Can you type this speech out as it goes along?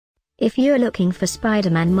If you're looking for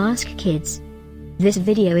Spider-Man mask kids, this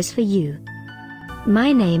video is for you.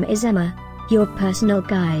 My name is Emma, your personal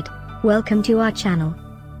guide. Welcome to our channel.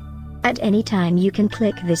 At any time you can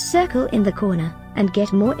click this circle in the corner, and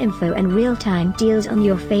get more info and real-time deals on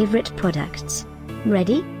your favorite products.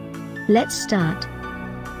 Ready? Let's start.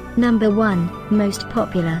 Number 1, Most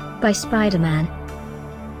Popular, by Spider-Man.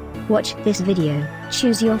 Watch this video,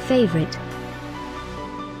 choose your favorite.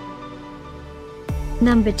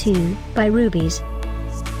 Number 2, by Rubies.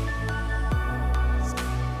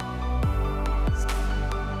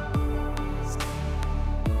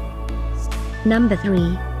 Number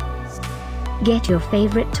 3. Get your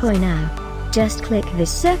favorite toy now. Just click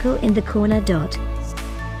this circle in the corner dot.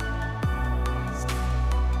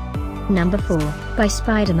 Number 4, by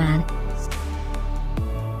Spider-Man.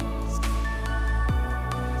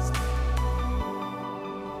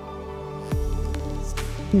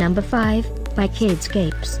 Number 5, by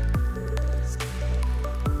Kidscapes.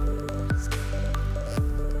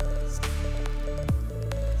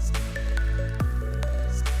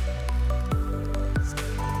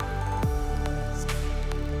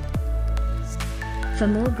 For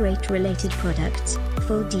more great related products,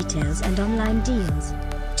 full details and online deals,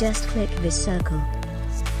 just click this circle.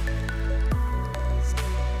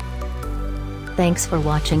 Thanks for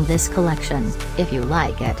watching this collection. If you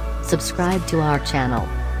like it, subscribe to our channel.